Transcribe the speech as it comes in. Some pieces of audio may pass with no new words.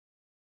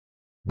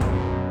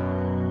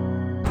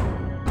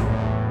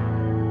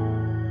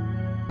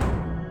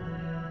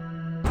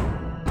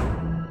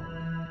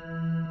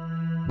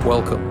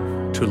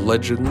Welcome to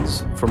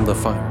Legends from the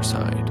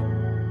Fireside.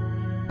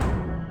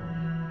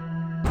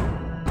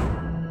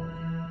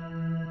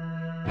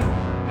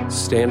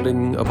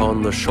 Standing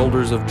upon the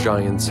shoulders of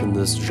giants in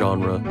this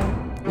genre,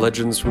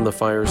 Legends from the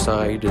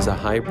Fireside is a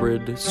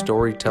hybrid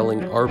storytelling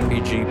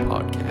RPG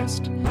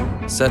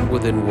podcast set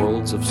within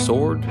worlds of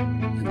sword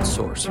and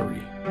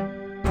sorcery.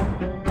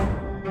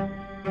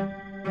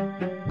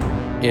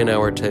 In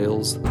our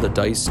tales, the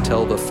dice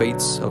tell the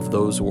fates of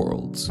those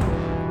worlds,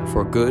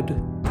 for good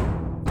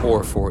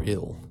or for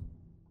ill.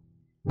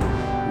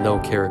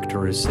 No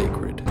character is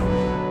sacred.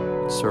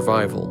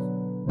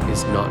 Survival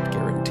is not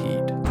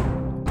guaranteed.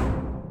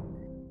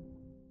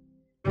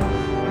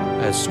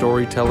 As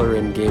storyteller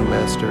and game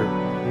master,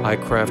 I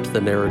craft the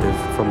narrative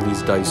from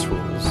these dice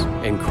rolls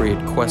and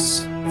create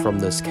quests from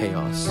this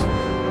chaos,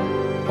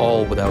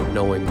 all without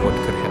knowing what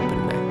could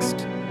happen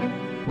next.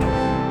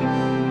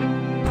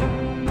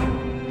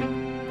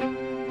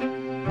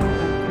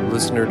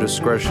 Listener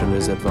discretion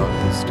is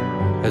advised,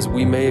 as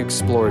we may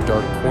explore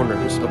dark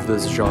corners of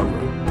this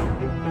genre.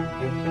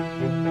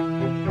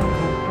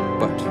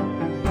 But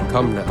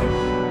come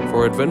now,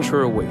 for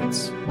adventure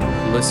awaits.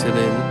 Listen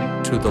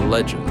in to the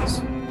Legends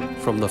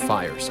from the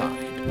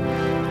Fireside.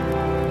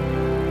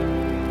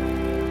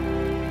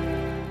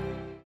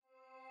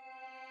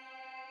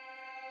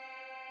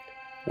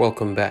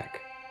 Welcome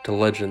back to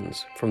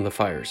Legends from the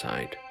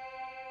Fireside.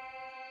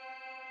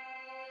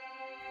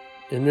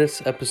 In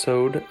this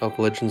episode of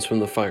Legends from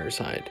the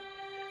Fireside,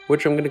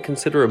 which I'm going to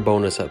consider a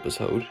bonus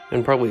episode,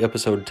 and probably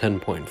episode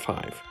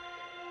 10.5,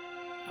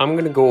 I'm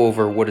going to go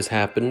over what has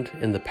happened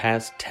in the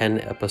past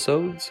 10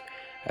 episodes,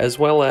 as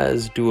well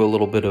as do a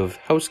little bit of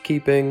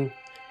housekeeping,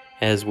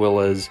 as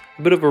well as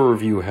a bit of a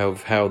review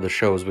of how the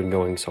show has been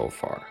going so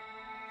far.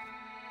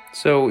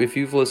 So if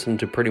you've listened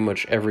to pretty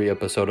much every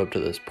episode up to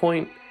this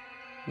point,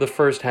 the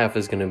first half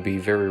is going to be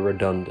very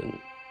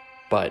redundant,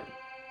 but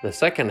the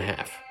second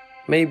half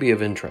may be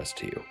of interest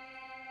to you.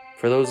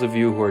 For those of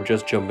you who are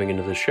just jumping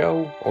into the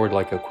show, or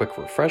like a quick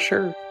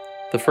refresher,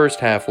 the first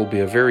half will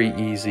be a very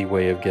easy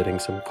way of getting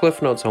some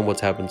cliff notes on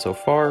what's happened so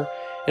far,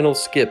 and it'll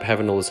skip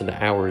having to listen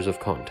to hours of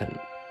content.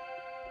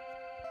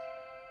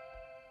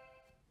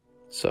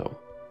 So,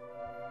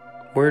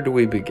 where do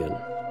we begin?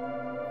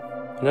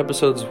 In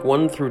episodes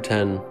 1 through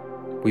 10,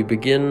 we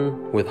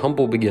begin with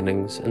humble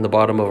beginnings in the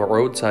bottom of a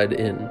roadside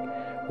inn,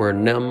 where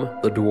Nem,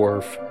 the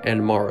dwarf,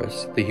 and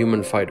Morris, the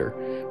human fighter,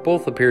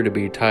 both appear to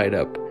be tied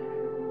up.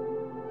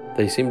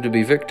 They seem to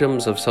be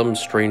victims of some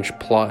strange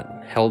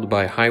plot held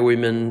by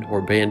highwaymen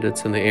or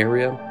bandits in the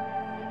area,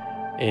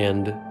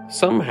 and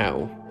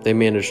somehow they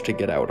manage to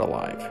get out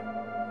alive.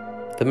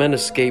 The men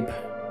escape,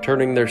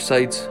 turning their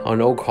sights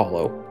on Oak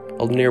Hollow,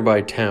 a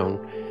nearby town,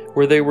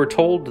 where they were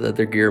told that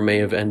their gear may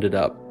have ended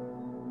up.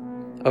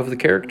 Of the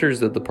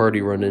characters that the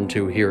party run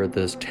into here at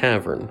this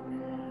tavern,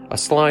 a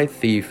sly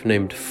thief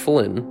named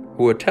Flynn,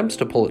 who attempts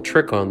to pull a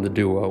trick on the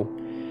duo,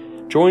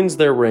 joins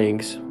their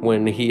ranks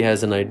when he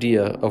has an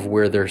idea of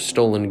where their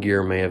stolen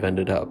gear may have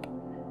ended up.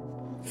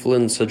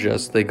 Flynn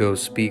suggests they go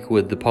speak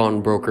with the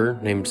pawnbroker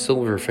named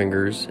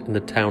Silverfingers in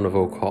the town of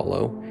Oak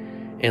Hollow,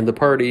 and the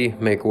party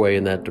make way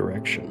in that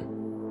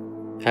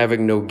direction.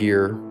 Having no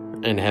gear,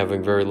 and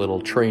having very little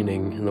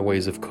training in the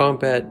ways of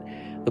combat,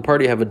 the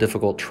party have a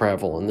difficult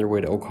travel on their way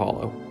to Oak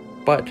Hollow.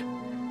 But,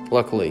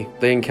 luckily,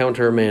 they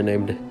encounter a man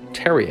named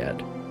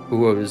Teriad,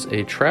 who is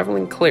a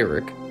traveling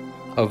cleric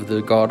of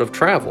the god of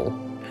travel,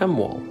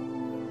 Hemwall.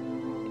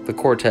 The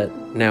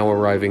quartet, now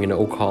arriving in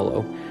Oak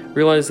Hollow,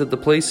 realize that the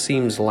place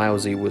seems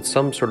lousy with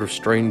some sort of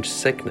strange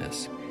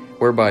sickness,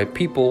 whereby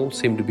people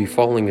seem to be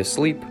falling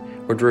asleep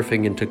or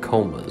drifting into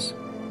comas.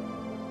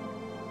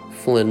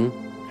 Flynn,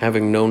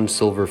 having known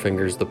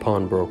Silverfingers the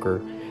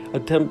pawnbroker,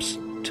 attempts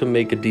to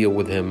make a deal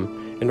with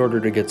him in order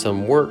to get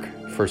some work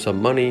for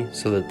some money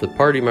so that the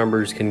party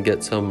members can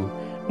get some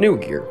new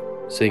gear,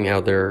 seeing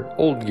how their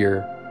old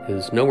gear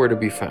is nowhere to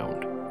be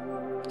found.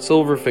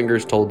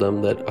 Silverfingers told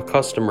them that a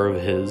customer of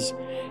his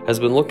has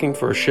been looking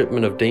for a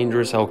shipment of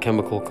dangerous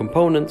alchemical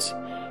components,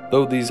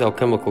 though these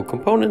alchemical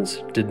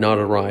components did not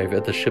arrive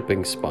at the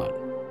shipping spot.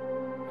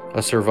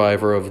 A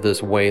survivor of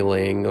this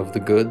waylaying of the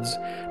goods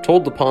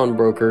told the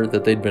pawnbroker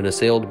that they'd been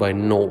assailed by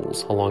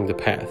gnolls along the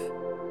path.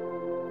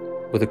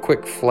 With a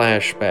quick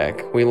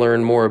flashback, we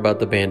learn more about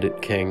the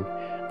Bandit King,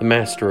 the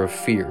Master of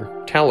Fear,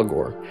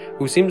 Talagor,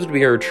 who seems to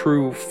be our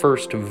true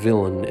first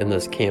villain in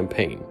this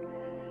campaign.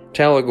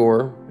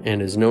 Talagor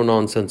and his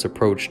no-nonsense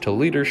approach to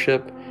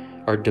leadership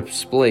are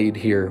displayed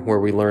here, where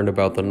we learn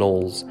about the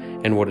gnolls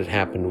and what had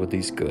happened with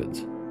these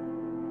goods.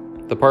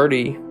 The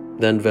party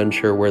then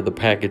venture where the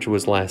package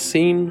was last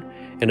seen,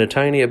 in a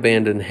tiny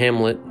abandoned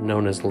hamlet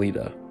known as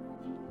Leda.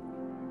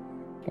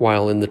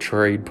 While in the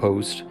trade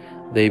post,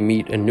 they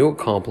meet a new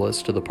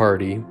accomplice to the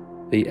party,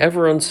 the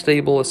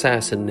ever-unstable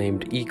assassin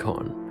named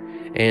Econ,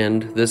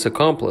 and this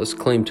accomplice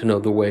claimed to know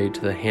the way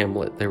to the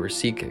hamlet they were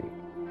seeking.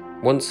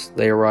 Once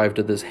they arrived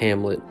at this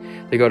hamlet,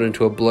 they got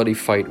into a bloody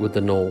fight with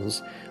the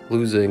gnolls,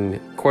 losing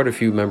quite a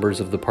few members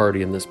of the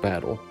party in this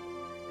battle.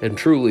 And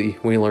truly,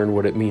 we learn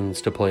what it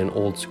means to play an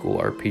old-school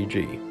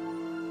RPG.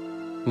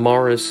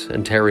 Morris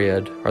and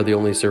Teriad are the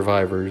only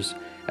survivors,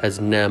 as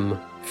Nem,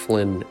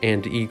 Flynn,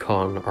 and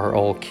Econ are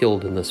all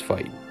killed in this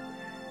fight.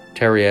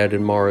 Teriad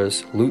and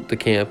Morris loot the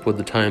camp with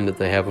the time that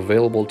they have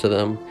available to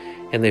them,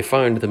 and they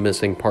find the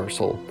missing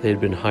parcel they had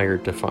been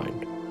hired to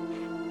find.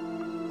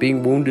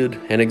 Being wounded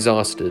and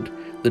exhausted,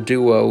 the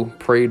duo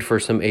prayed for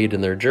some aid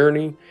in their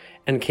journey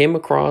and came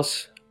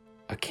across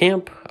a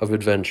camp of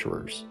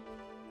adventurers.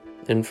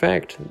 In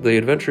fact, the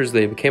adventurers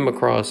they came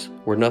across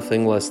were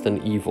nothing less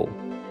than evil.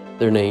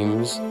 Their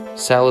names,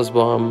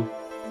 Salisbaum,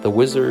 the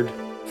Wizard,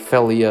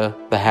 Felia,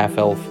 the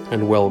Half-Elf,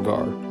 and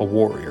Welgar, a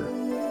warrior.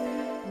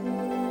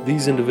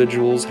 These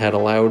individuals had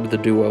allowed the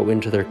duo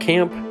into their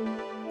camp,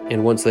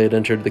 and once they had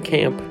entered the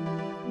camp,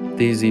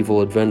 these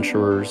evil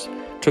adventurers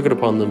took it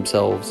upon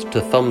themselves to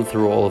thumb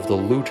through all of the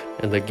loot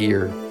and the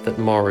gear that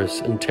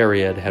Morris and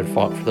Teriad had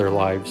fought for their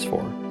lives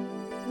for.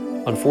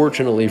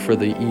 Unfortunately for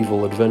the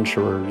evil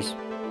adventurers,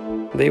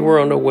 they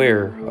were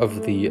unaware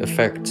of the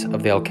effects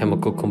of the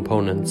alchemical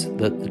components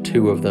that the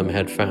two of them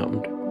had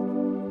found.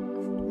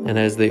 And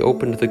as they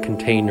opened the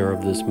container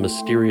of this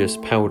mysterious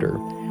powder,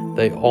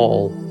 they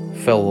all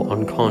fell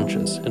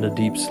unconscious in a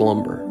deep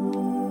slumber.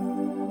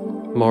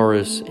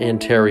 Morris and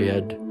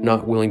Teriad,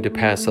 not willing to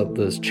pass up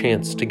this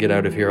chance to get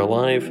out of here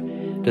alive,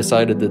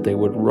 decided that they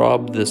would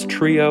rob this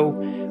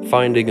trio,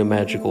 finding a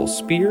magical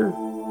spear,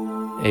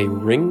 a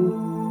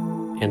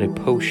ring, and a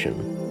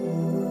potion.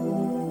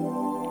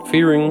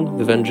 Fearing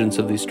the vengeance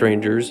of these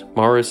strangers,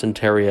 Morris and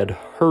Teriad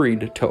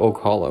hurried to Oak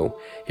Hollow,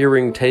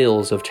 hearing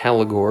tales of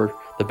Talagor,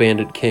 the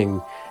Bandit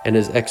King, and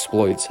his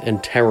exploits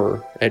and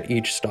terror at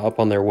each stop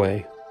on their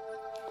way.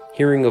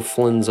 Hearing of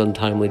Flynn's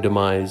untimely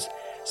demise,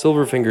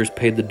 Silverfingers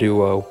paid the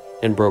duo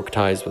and broke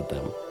ties with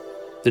them.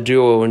 The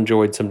duo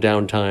enjoyed some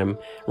downtime,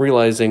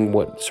 realizing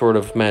what sort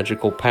of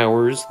magical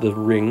powers the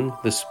ring,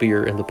 the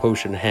spear, and the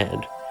potion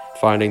had,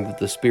 finding that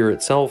the spear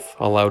itself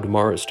allowed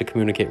Morris to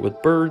communicate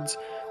with birds,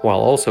 while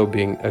also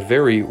being a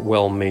very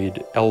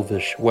well-made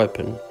elvish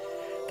weapon.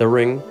 The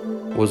ring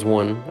was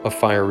one of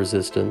fire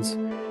resistance,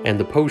 and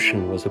the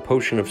potion was a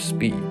potion of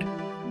speed.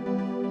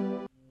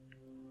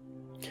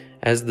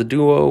 As the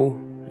duo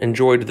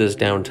enjoyed this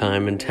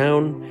downtime in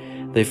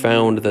town, they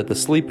found that the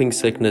sleeping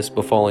sickness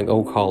befalling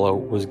Oak Hollow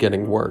was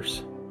getting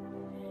worse.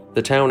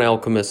 The town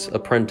alchemist's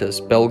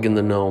apprentice, Belgin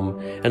the Gnome,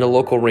 and a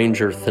local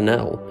ranger,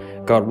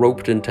 Thanel, got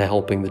roped into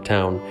helping the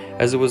town,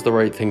 as it was the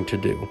right thing to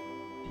do.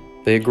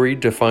 They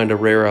agreed to find a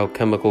rare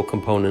alchemical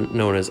component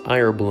known as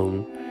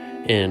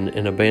Irebloom in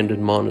an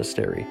abandoned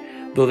monastery,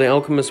 though the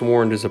alchemist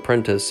warned his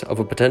apprentice of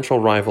a potential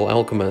rival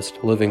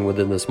alchemist living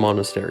within this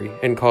monastery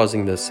and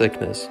causing this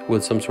sickness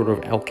with some sort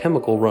of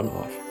alchemical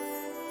runoff.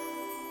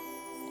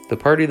 The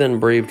party then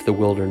braved the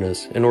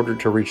wilderness in order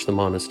to reach the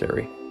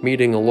monastery,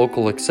 meeting a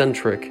local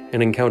eccentric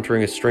and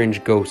encountering a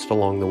strange ghost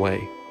along the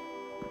way.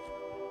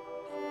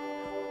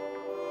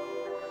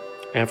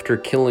 After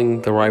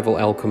killing the rival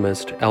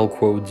alchemist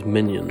Alquode's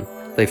minion,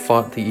 they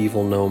fought the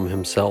evil gnome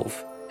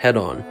himself,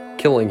 head-on,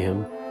 killing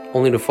him,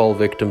 only to fall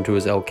victim to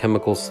his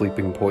alchemical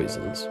sleeping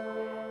poisons.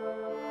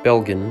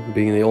 Belgin,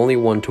 being the only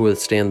one to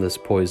withstand this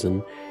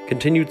poison,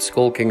 continued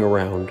skulking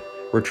around,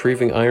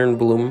 retrieving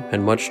Irebloom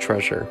and much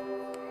treasure.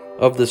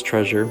 Of this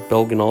treasure,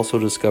 Belgin also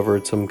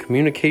discovered some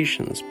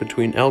communications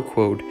between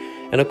Alquode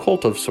and a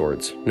cult of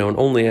sorts known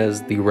only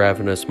as the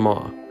Ravenous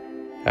Maw.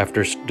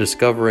 After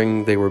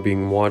discovering they were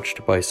being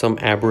watched by some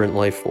aberrant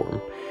life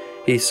form,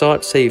 he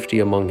sought safety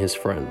among his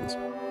friends.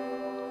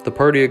 The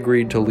party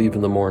agreed to leave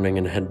in the morning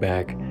and head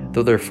back,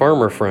 though their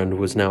farmer friend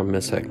was now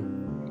missing.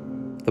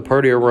 The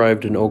party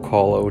arrived in Oak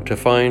Hollow to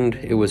find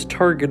it was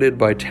targeted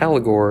by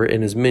Talagor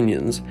and his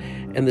minions,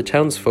 and the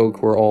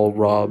townsfolk were all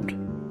robbed.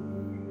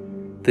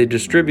 They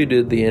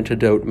distributed the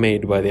antidote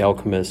made by the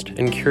alchemist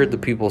and cured the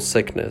people's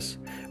sickness,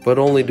 but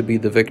only to be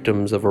the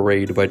victims of a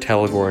raid by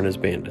Talagor and his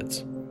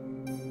bandits.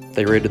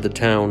 They raided the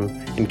town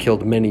and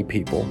killed many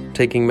people,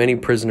 taking many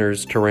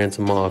prisoners to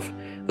ransom off,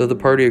 though the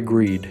party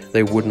agreed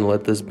they wouldn't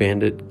let this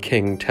bandit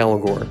king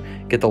Talagor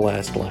get the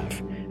last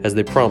laugh, as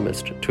they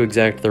promised to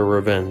exact their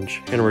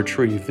revenge and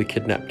retrieve the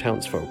kidnapped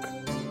townsfolk.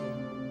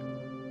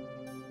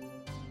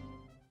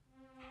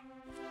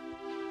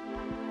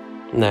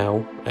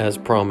 Now, as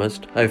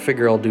promised, I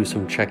figure I'll do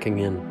some checking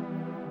in.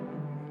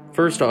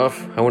 First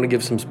off, I want to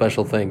give some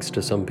special thanks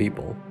to some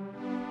people.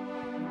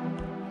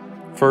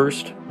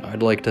 First,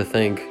 I'd like to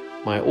thank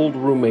my old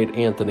roommate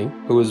Anthony,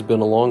 who has been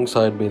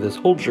alongside me this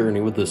whole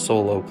journey with this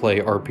solo play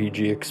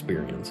RPG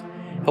experience,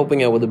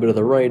 helping out with a bit of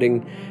the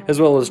writing, as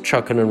well as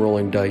chucking and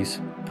rolling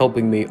dice,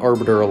 helping me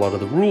arbiter a lot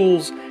of the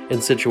rules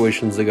in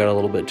situations that got a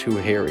little bit too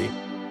hairy.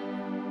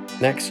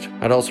 Next,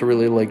 I'd also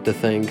really like to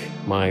thank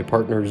my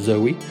partner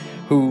Zoe,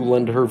 who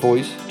lent her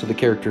voice to the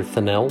character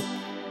Thanel,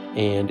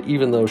 and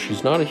even though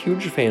she's not a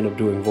huge fan of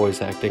doing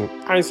voice acting,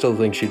 I still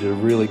think she did a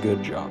really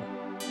good job,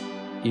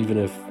 even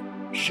if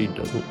she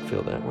doesn't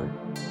feel that way.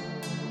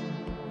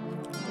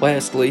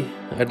 Lastly,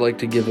 I'd like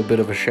to give a bit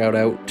of a shout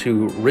out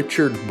to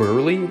Richard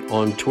Burley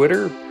on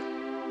Twitter.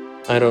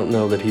 I don't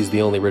know that he's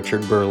the only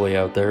Richard Burley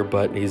out there,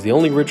 but he's the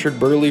only Richard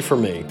Burley for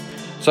me.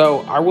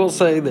 So I will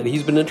say that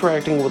he's been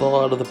interacting with a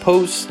lot of the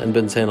posts and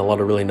been saying a lot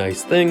of really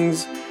nice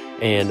things,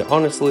 and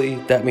honestly,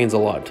 that means a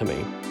lot to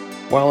me.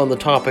 While on the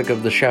topic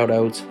of the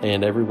shoutouts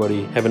and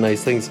everybody having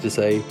nice things to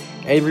say,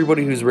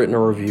 everybody who's written a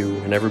review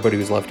and everybody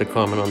who's left a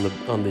comment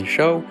on the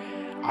show,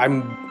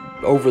 I'm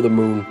over the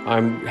moon.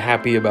 I'm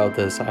happy about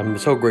this. I'm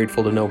so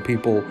grateful to know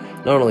people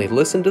not only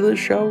listen to this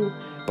show,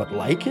 but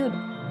like it.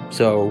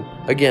 So,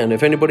 again,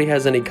 if anybody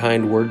has any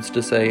kind words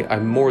to say,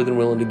 I'm more than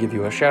willing to give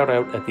you a shout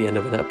out at the end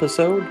of an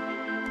episode.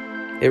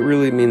 It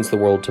really means the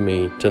world to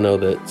me to know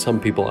that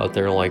some people out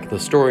there like the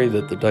story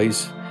that the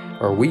dice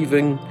are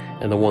weaving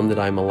and the one that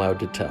I'm allowed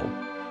to tell.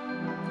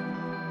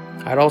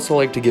 I'd also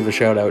like to give a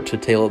shout out to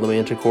Tale of the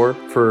Manticore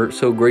for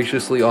so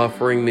graciously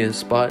offering me a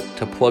spot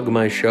to plug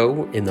my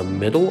show in the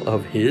middle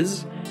of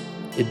his.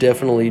 It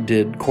definitely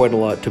did quite a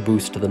lot to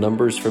boost the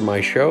numbers for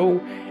my show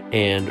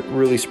and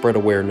really spread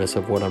awareness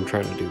of what I'm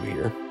trying to do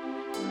here.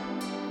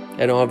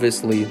 And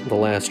obviously, the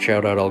last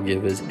shout out I'll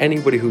give is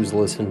anybody who's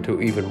listened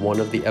to even one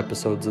of the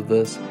episodes of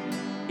this.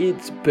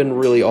 It's been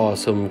really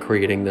awesome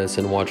creating this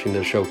and watching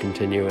the show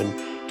continue,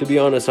 and to be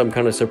honest, I'm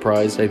kind of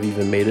surprised I've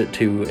even made it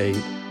to a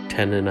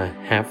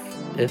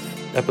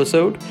 10.5th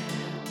episode,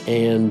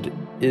 and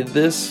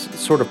this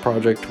sort of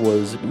project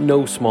was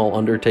no small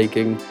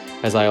undertaking,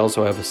 as I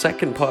also have a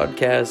second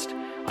podcast.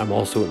 I'm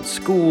also in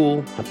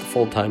school, have a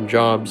full-time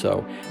job,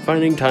 so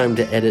finding time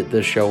to edit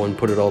this show and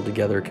put it all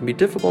together can be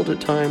difficult at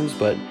times,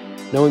 but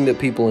knowing that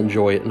people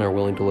enjoy it and are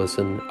willing to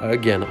listen,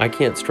 again, I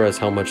can't stress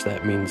how much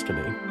that means to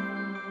me.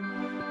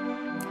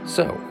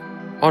 So,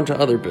 on to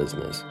other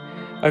business.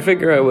 I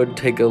figure I would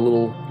take a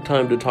little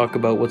time to talk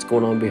about what's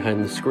going on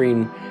behind the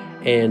screen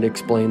and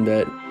explain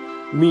that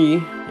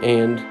me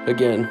and,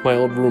 again, my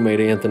old roommate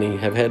Anthony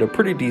have had a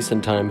pretty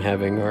decent time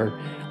having our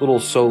little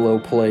solo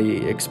play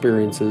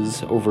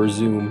experiences over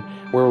Zoom,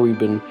 where we've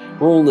been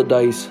rolling the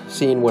dice,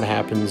 seeing what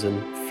happens,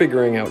 and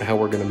figuring out how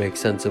we're going to make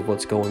sense of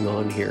what's going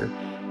on here.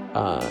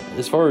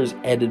 As far as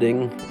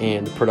editing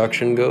and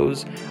production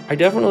goes, I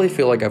definitely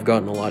feel like I've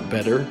gotten a lot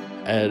better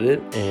at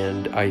it,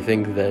 and I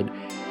think that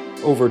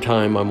over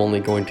time I'm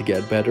only going to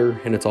get better,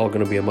 and it's all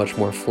going to be a much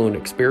more fluent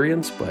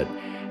experience, but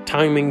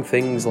timing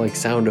things like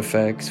sound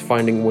effects,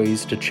 finding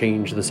ways to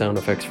change the sound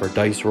effects for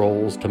dice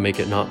rolls to make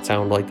it not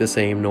sound like the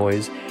same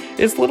noise,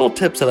 it's little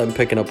tips that I'm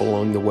picking up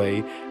along the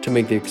way to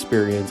make the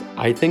experience,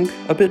 I think,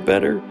 a bit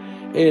better.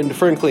 And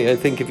frankly, I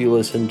think if you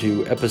listen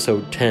to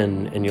episode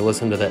 10 and you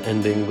listen to that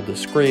ending with the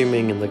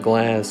screaming and the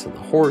glass and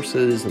the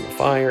horses and the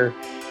fire,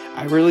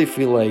 I really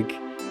feel like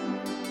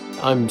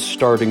I'm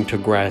starting to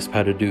grasp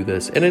how to do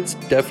this, and it's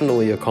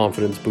definitely a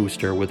confidence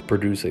booster with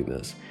producing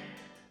this.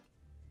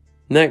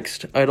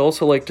 Next, I'd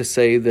also like to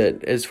say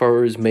that as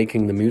far as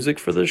making the music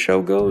for the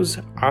show goes,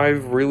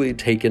 I've really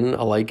taken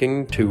a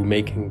liking to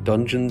making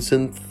dungeon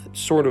synth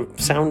sort of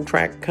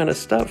soundtrack kind of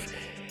stuff.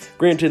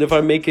 Granted, if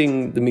I'm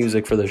making the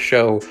music for the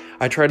show,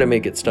 I try to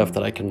make it stuff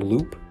that I can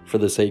loop for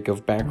the sake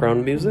of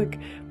background music,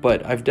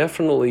 but I've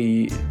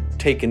definitely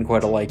taken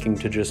quite a liking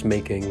to just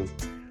making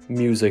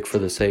music for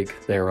the sake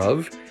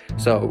thereof.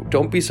 So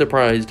don't be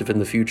surprised if in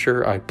the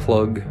future I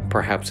plug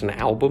perhaps an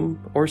album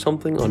or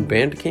something on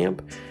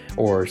Bandcamp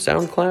or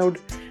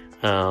SoundCloud.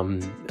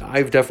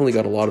 I've definitely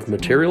got a lot of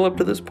material up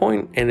to this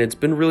point, and it's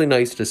been really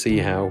nice to see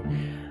how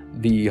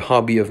the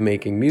hobby of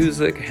making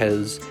music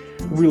has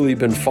really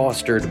been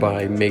fostered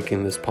by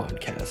making this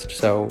podcast.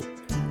 So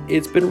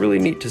it's been really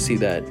neat to see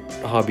that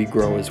hobby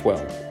grow as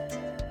well.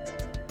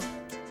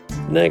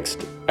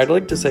 Next, I'd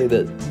like to say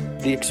that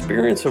the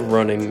experience of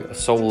running a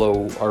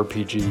solo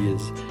RPG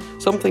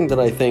is something that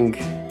I think,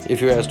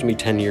 if you asked me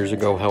 10 years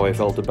ago how I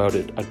felt about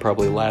it, I'd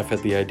probably laugh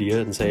at the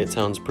idea and say it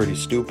sounds pretty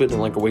stupid and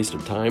like a waste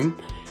of time.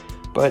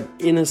 But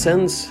in a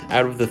sense,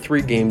 out of the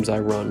 3 games I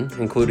run,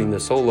 including the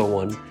solo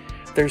one,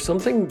 there's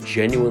something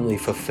genuinely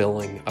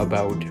fulfilling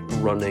about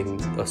running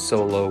a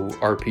solo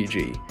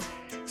RPG.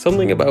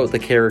 Something about the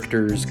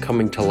characters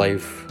coming to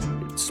life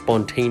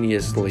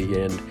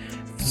spontaneously and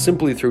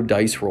simply through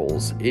dice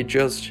rolls. It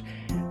just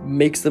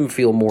makes them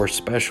feel more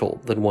special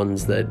than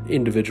ones that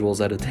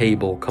individuals at a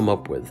table come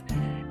up with,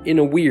 in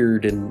a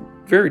weird and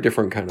very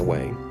different kind of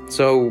way.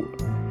 So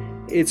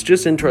it's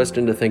just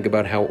interesting to think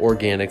about how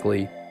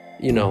organically,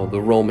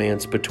 the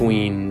romance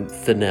between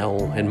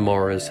Thanel and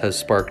Morris has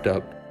sparked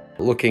up.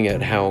 Looking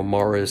at how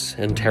Morris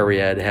and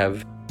Teriad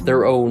have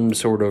their own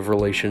sort of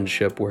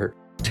relationship, where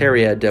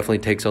Teriad definitely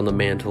takes on the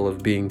mantle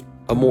of being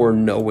a more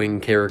knowing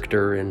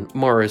character, and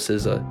Morris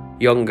is a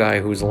young guy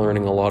who's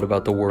learning a lot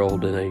about the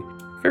world in a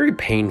very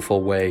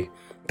painful way.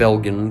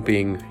 Belgen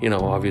being,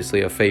 obviously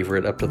a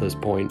favorite up to this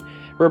point,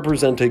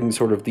 representing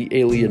sort of the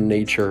alien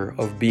nature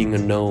of being a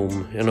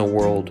gnome in a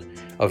world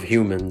of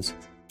humans,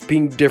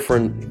 being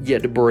different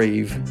yet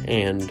brave,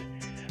 and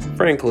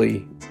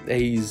frankly,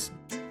 he's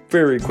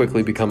very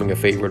quickly becoming a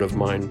favorite of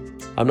mine.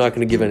 I'm not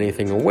going to give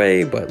anything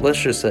away, but let's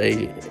just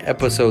say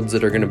episodes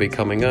that are going to be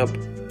coming up,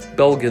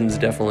 Belgen's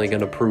definitely going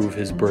to prove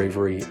his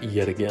bravery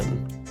yet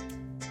again.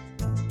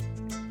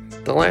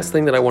 The last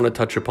thing that I want to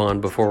touch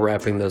upon before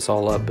wrapping this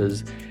all up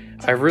is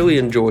I've really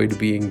enjoyed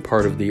being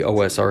part of the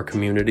OSR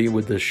community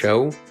with this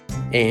show,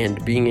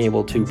 and being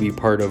able to be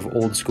part of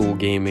old school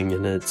gaming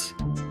in its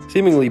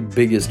seemingly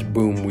biggest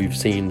boom we've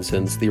seen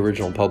since the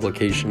original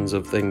publications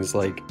of things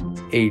like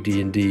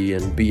AD&D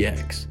and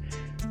BX.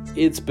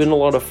 It's been a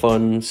lot of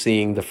fun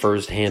seeing the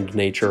first-hand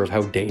nature of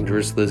how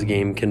dangerous this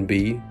game can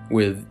be,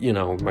 with,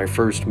 my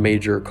first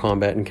major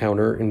combat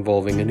encounter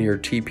involving a near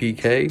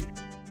TPK,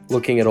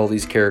 looking at all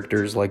these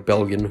characters like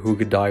Belgen who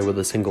could die with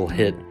a single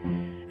hit,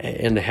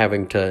 and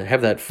having to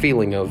have that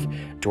feeling of,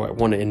 do I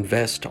want to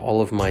invest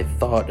all of my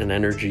thought and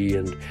energy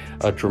and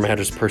a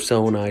dramatis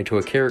personae to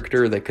a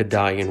character that could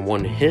die in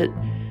one hit?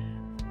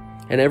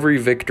 And every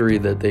victory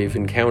that they've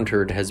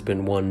encountered has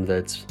been one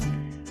that's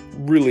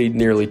really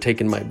nearly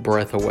taken my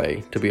breath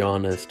away, to be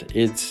honest.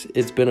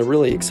 It's been a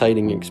really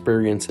exciting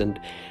experience, and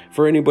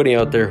for anybody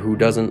out there who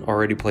doesn't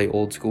already play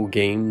old school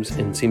games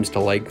and seems to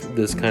like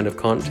this kind of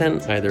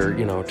content, either,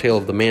 Tale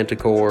of the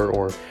Manticore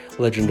or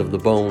Legend of the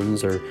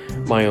Bones or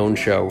my own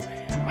show,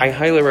 I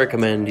highly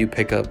recommend you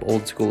pick up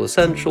Old School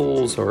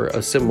Essentials or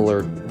a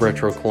similar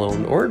retro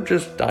clone, or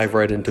just dive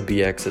right into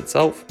BX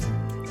itself.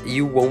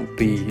 You won't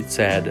be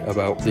sad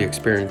about the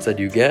experience that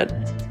you get,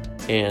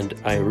 and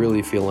I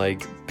really feel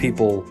like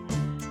people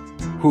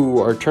who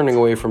are turning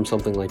away from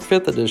something like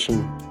 5th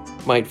edition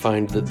might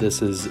find that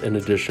this is an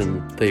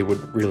edition they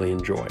would really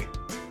enjoy.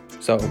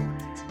 So,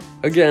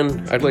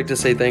 again, I'd like to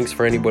say thanks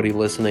for anybody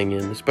listening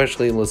in,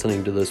 especially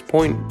listening to this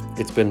point.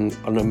 It's been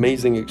an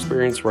amazing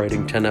experience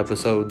writing 10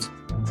 episodes,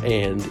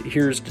 and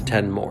here's to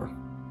 10 more.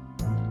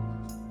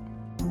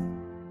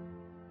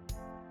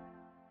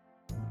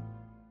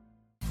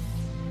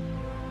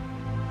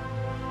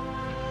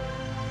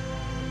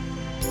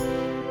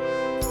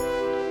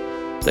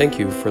 Thank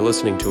you for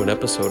listening to an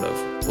episode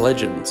of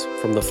Legends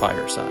from the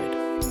Fireside.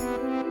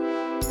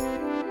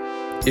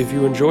 If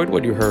you enjoyed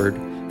what you heard,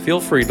 feel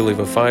free to leave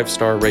a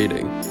 5-star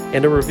rating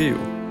and a review.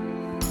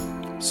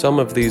 Some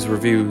of these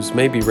reviews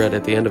may be read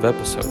at the end of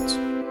episodes.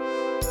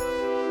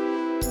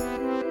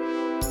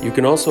 You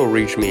can also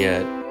reach me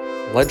at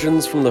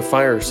Legends from the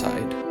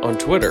Fireside on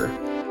Twitter,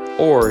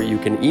 or you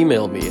can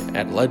email me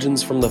at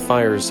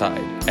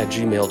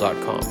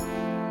legendsfromthefireside@gmail.com.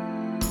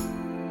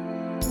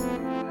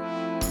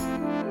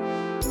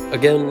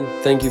 Again,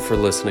 thank you for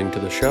listening to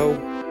the show,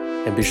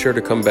 and be sure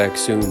to come back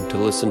soon to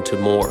listen to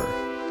more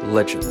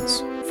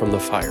Legends from the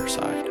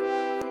Fireside.